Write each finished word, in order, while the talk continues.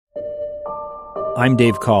I'm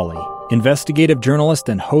Dave Cawley, investigative journalist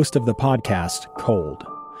and host of the podcast Cold.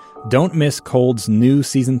 Don't miss Cold's new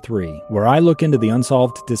Season 3, where I look into the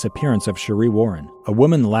unsolved disappearance of Sheree Warren, a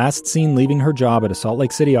woman last seen leaving her job at a Salt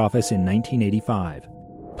Lake City office in 1985.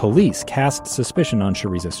 Police cast suspicion on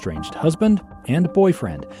Sheree's estranged husband and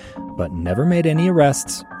boyfriend, but never made any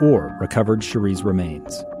arrests or recovered Sheree's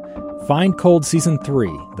remains. Find Cold Season 3,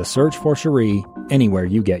 The Search for Sheree, anywhere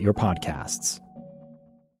you get your podcasts.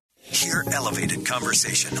 Hear elevated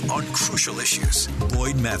conversation on crucial issues.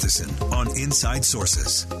 Boyd Matheson on Inside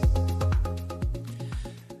Sources.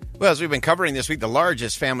 Well, as we've been covering this week, the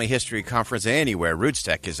largest family history conference anywhere,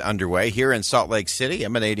 RootsTech, is underway here in Salt Lake City,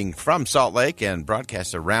 emanating from Salt Lake and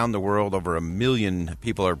broadcast around the world. Over 1 million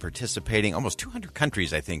people are participating. Almost 200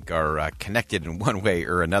 countries, I think, are connected in one way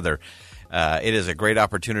or another. It is a great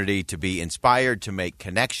opportunity to be inspired, to make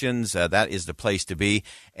connections. That is the place to be.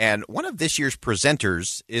 And one of this year's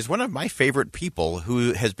presenters is one of my favorite people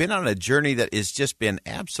who has been on a journey that has just been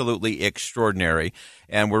absolutely extraordinary.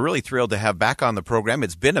 And we're really thrilled to have back on the program.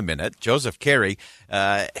 It's been a minute. Joseph Carey,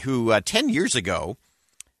 who 10 years ago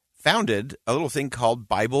founded a little thing called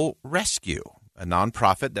Bible Rescue, a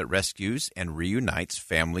nonprofit that rescues and reunites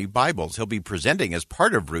family Bibles. He'll be presenting as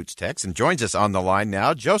part of RootsTech and joins us on the line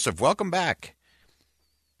now. Joseph, welcome back.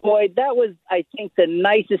 Boy, that was, I think, the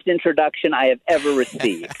nicest introduction I have ever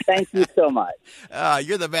received. Thank you so much.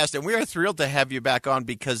 You're the best, and we are thrilled to have you back on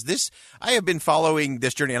because I have been following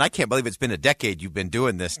this journey, and I can't believe it's been a decade you've been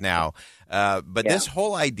doing this now. But this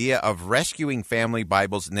whole idea of rescuing family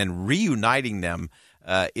Bibles and then reuniting them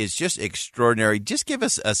is just extraordinary. Just give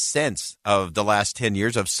us a sense of the last 10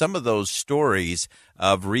 years of some of those stories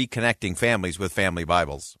of reconnecting families with family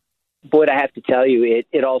Bibles. Boy, I have to tell you,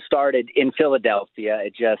 it all started in Philadelphia.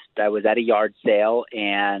 I was at a yard sale,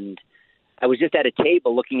 and I was just at a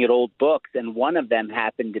table looking at old books, and one of them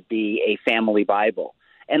happened to be a family Bible.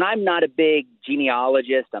 And I'm not a big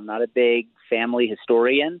genealogist. I'm not a big family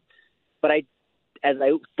historian. But as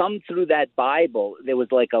I thumbed through that Bible, there was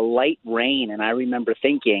like a light rain, and I remember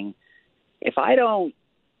thinking, if I don't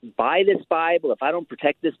buy this Bible, if I don't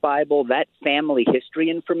protect this Bible, that family history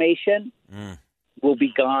information will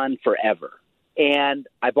be gone forever. And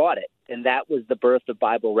I bought it, and that was the birth of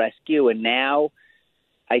Bible Rescue. And now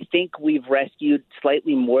I think we've rescued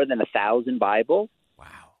slightly more than 1,000 Bibles.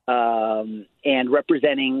 Wow. And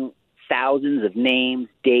representing thousands of names,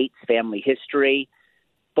 dates, family history.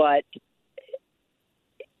 But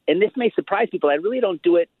and this may surprise people, I really don't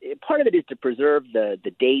do it. Part of it is to preserve the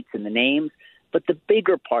dates and the names. But the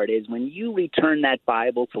bigger part is when you return that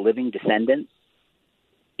Bible to living descendants,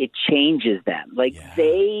 it changes them.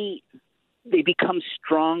 They become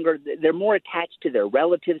stronger. They're more attached to their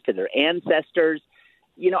relatives, to their ancestors.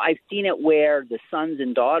 You know, I've seen it where the sons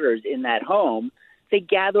and daughters in that home, they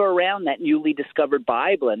gather around that newly discovered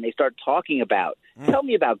Bible and they start talking about, tell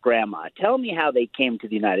me about Grandma. Tell me how they came to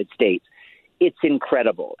the United States. It's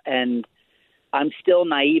incredible. And I'm still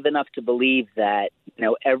naive enough to believe that,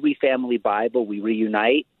 every family Bible we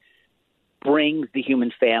reunite brings the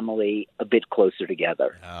human family a bit closer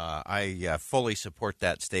together. I fully support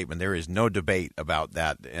that statement. There is no debate about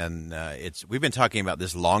that. And we've been talking about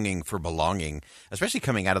this longing for belonging, especially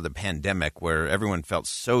coming out of the pandemic where everyone felt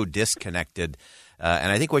so disconnected.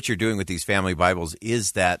 And I think what you're doing with these family Bibles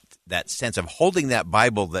is that sense of holding that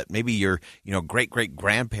Bible that maybe your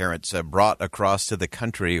great-great-grandparents brought across to the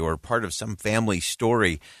country or part of some family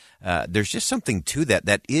story. There's just something to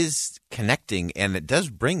that is connecting, and it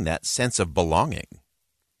does bring that sense of belonging.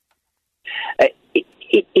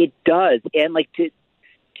 It does. And to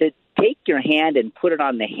take your hand and put it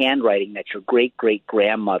on the handwriting that your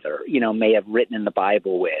great-great-grandmother, may have written in the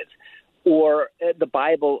Bible with. Or the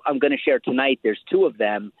Bible I'm going to share tonight, there's two of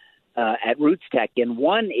them at RootsTech. And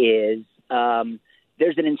one is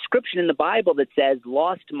there's an inscription in the Bible that says,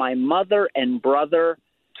 lost my mother and brother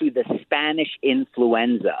to the Spanish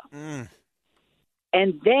influenza.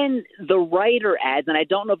 And then the writer adds, and I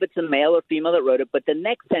don't know if it's a male or female that wrote it, but the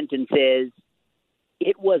next sentence is,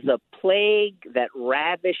 it was a plague that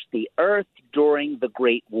ravished the earth during the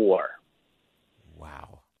Great War.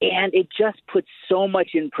 Wow. And it just puts so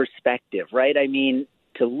much in perspective, right? I mean,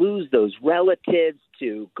 to lose those relatives,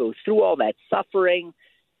 to go through all that suffering,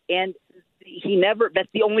 and that's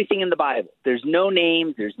the only thing in the Bible. There's no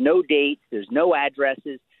names, there's no dates, there's no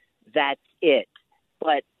addresses. That's it.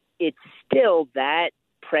 But it's still that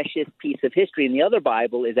precious piece of history. And the other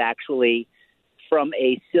Bible is actually from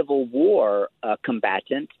a Civil War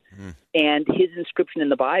combatant. And his inscription in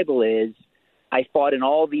the Bible is, I fought in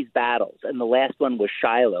all these battles. And the last one was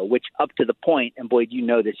Shiloh, which up to the point, and Boyd, you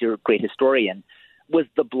know this, you're a great historian, was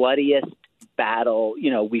the bloodiest battle,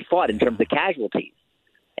 we fought in terms of casualties.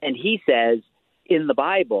 And he says, in the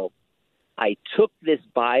Bible, I took this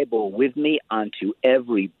Bible with me onto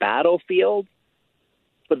every battlefield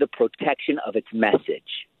for the protection of its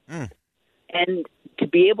message. And to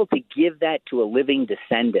be able to give that to a living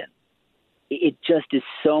descendant, it just is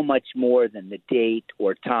so much more than the date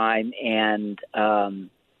or time. And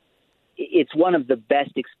it's one of the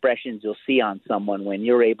best expressions you'll see on someone when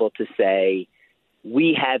you're able to say,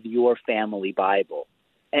 we have your family Bible.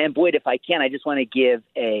 And Boyd, if I can, I just want to give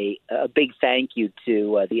a big thank you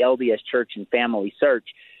to the LDS Church and Family Search.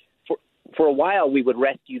 For a while, we would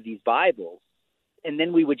rescue these Bibles, and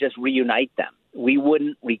then we would just reunite them. We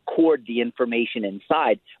wouldn't record the information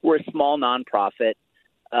inside. We're a small nonprofit,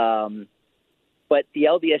 but the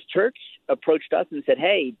LDS Church approached us and said,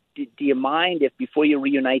 hey, do you mind if before you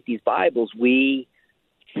reunite these Bibles, we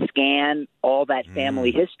scan all that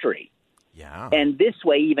family history? Yeah. And this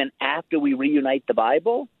way, even after we reunite the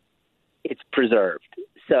Bible, it's preserved.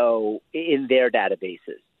 So in their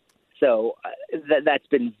databases. So that's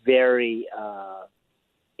been very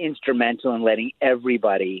instrumental in letting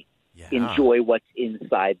everybody enjoy what's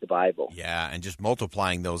inside the Bible. Yeah, and just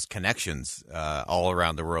multiplying those connections all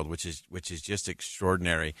around the world, which is just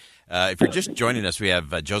extraordinary. If you're just joining us, we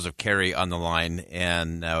have Joseph Carey on the line,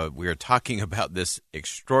 and we are talking about this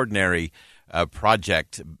extraordinary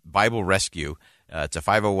project, Bible Rescue. It's a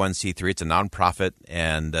 501c3. It's a nonprofit,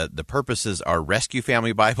 and the purposes are rescue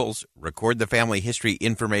family Bibles, record the family history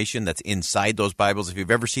information that's inside those Bibles. If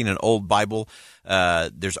you've ever seen an old Bible,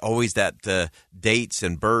 there's always that dates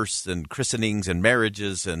and births and christenings and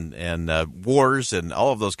marriages and wars and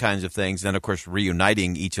all of those kinds of things. Then, of course,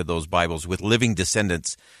 reuniting each of those Bibles with living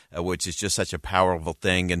descendants, which is just such a powerful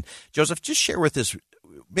thing. And Joseph, just share with us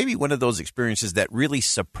maybe one of those experiences that really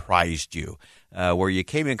surprised you, where you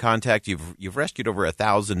came in contact, you've rescued over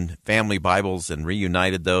 1,000 family Bibles and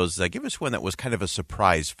reunited those. Give us one that was kind of a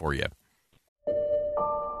surprise for you.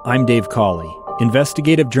 I'm Dave Cawley,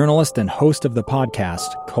 investigative journalist and host of the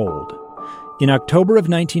podcast Cold. In October of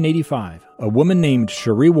 1985, a woman named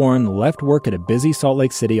Cherie Warren left work at a busy Salt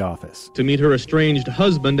Lake City office to meet her estranged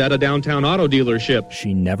husband at a downtown auto dealership.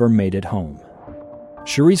 She never made it home.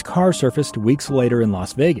 Cherie's car surfaced weeks later in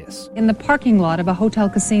Las Vegas. In the parking lot of a hotel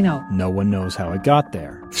casino. No one knows how it got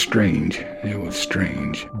there. Strange. It was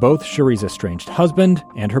strange. Both Cherie's estranged husband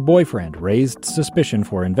and her boyfriend raised suspicion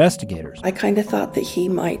for investigators. I kind of thought that he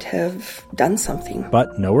might have done something.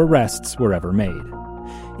 But no arrests were ever made.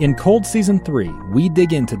 In Cold Season 3, we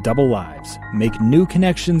dig into double lives, make new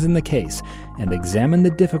connections in the case, and examine the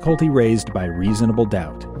difficulty raised by reasonable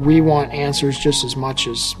doubt. We want answers just as much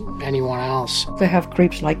as anyone else. They have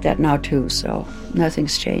creeps like that now too, so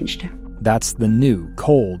nothing's changed. That's the new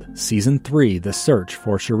Cold Season 3, The Search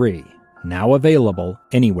for Cherie, now available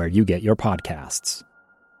anywhere you get your podcasts.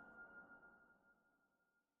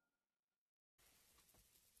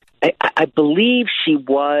 I believe she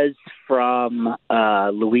was from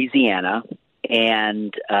Louisiana,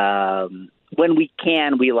 and when we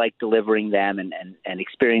can, we like delivering them and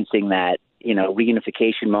experiencing that,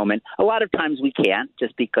 reunification moment. A lot of times we can't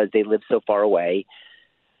just because they live so far away.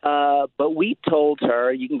 But we told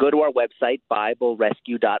her, you can go to our website,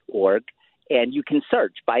 BibleRescue.org, and you can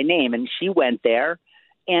search by name. And she went there,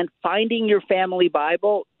 and finding your family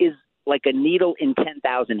Bible is like a needle in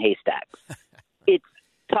 10,000 haystacks. It's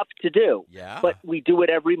tough to do, but we do it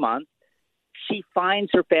every month. She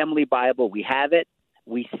finds her family Bible. We have it.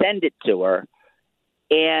 We send it to her,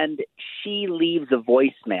 and she leaves a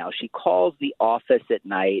voicemail. She calls the office at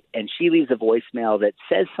night, and she leaves a voicemail that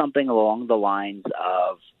says something along the lines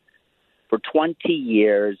of, for 20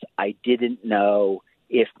 years, I didn't know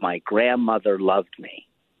if my grandmother loved me.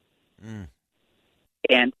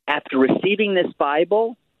 And after receiving this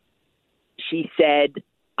Bible, she said,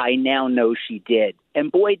 I now know she did.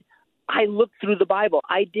 And Boyd, I looked through the Bible.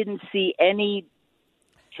 I didn't see any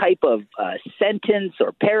type of sentence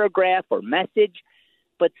or paragraph or message,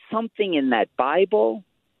 but something in that Bible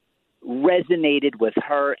resonated with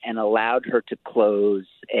her and allowed her to close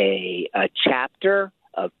a chapter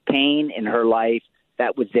of pain in her life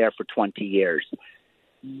that was there for 20 years.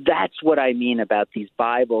 That's what I mean about these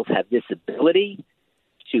Bibles have this ability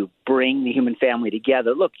to bring the human family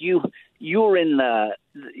together. Look, you're in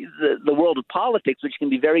the world of politics, which can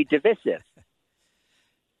be very divisive.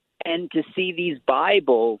 And to see these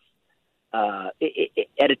Bibles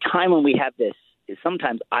at a time when we have this,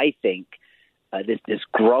 sometimes I think, this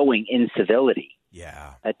growing incivility.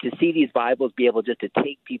 Yeah. To see these Bibles be able just to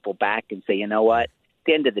take people back and say, you know what, at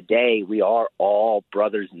the end of the day, we are all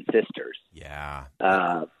brothers and sisters. Yeah.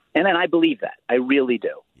 And then I believe that. I really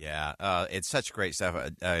do. Yeah, it's such great stuff.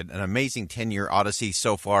 An amazing 10-year odyssey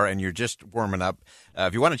so far, and you're just warming up.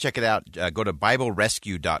 If you want to check it out, go to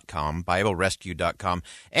BibleRescue.com, BibleRescue.com.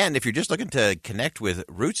 And if you're just looking to connect with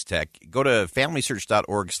RootsTech, go to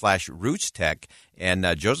FamilySearch.org/RootsTech.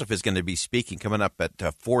 And Joseph is going to be speaking coming up at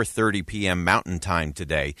 4:30 p.m. Mountain Time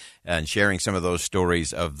today and sharing some of those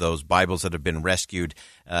stories of those Bibles that have been rescued.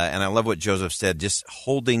 And I love what Joseph said. Just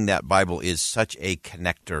holding that Bible is such a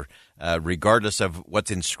connector. Regardless of what's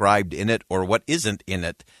inscribed in it or what isn't in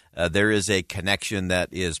it, there is a connection that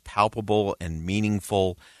is palpable and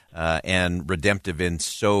meaningful and redemptive in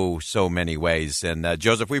so many ways. And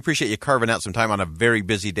Joseph, we appreciate you carving out some time on a very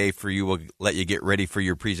busy day for you. We'll let you get ready for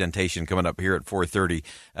your presentation coming up here at 4:30,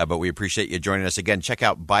 but we appreciate you joining us. Again, check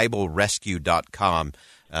out BibleRescue.com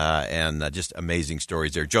and just amazing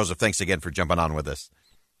stories there. Joseph, thanks again for jumping on with us.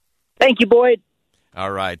 Thank you, Boyd.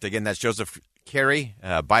 All right. Again, that's Joseph Carey,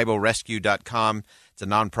 BibleRescue.com. It's a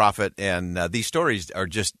nonprofit, and these stories are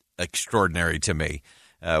just extraordinary to me,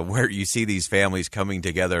 where you see these families coming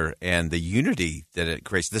together and the unity that it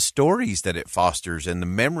creates, the stories that it fosters, and the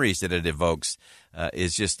memories that it evokes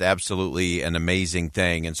is just absolutely an amazing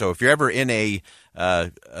thing. And so if you're ever in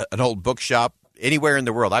an old bookshop, anywhere in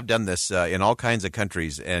the world, I've done this in all kinds of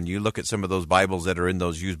countries, and you look at some of those Bibles that are in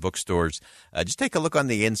those used bookstores, just take a look on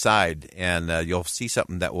the inside, and you'll see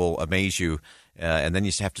something that will amaze you. And then you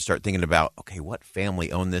just have to start thinking about, okay, what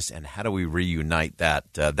family owned this, and how do we reunite that?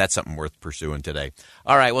 That's something worth pursuing today.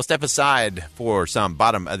 All right, we'll step aside for some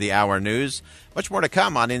bottom-of-the-hour news. Much more to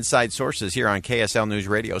come on Inside Sources here on KSL News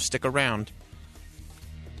Radio. Stick around.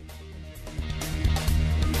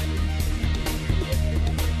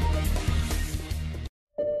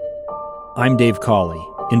 I'm Dave Cawley,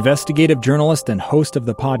 investigative journalist and host of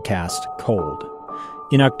the podcast Cold.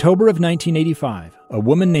 In October of 1985, a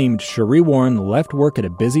woman named Sheree Warren left work at a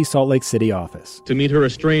busy Salt Lake City office to meet her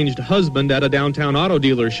estranged husband at a downtown auto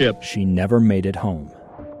dealership. She never made it home.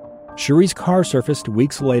 Sheree's car surfaced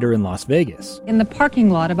weeks later in Las Vegas. In the parking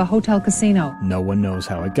lot of a hotel casino. No one knows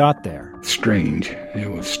how it got there. Strange.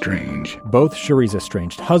 It was strange. Both Sheree's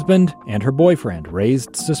estranged husband and her boyfriend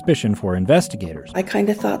raised suspicion for investigators. I kind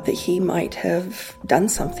of thought that he might have done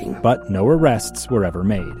something. But no arrests were ever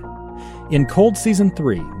made. In Cold Season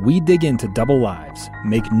 3, we dig into double lives,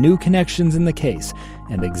 make new connections in the case,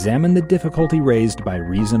 and examine the difficulty raised by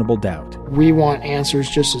reasonable doubt. We want answers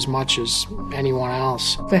just as much as anyone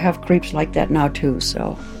else. They have creeps like that now too,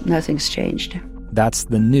 so nothing's changed. That's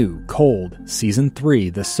the new Cold Season 3,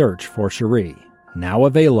 The Search for Sheree. Now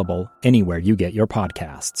available anywhere you get your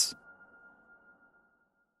podcasts.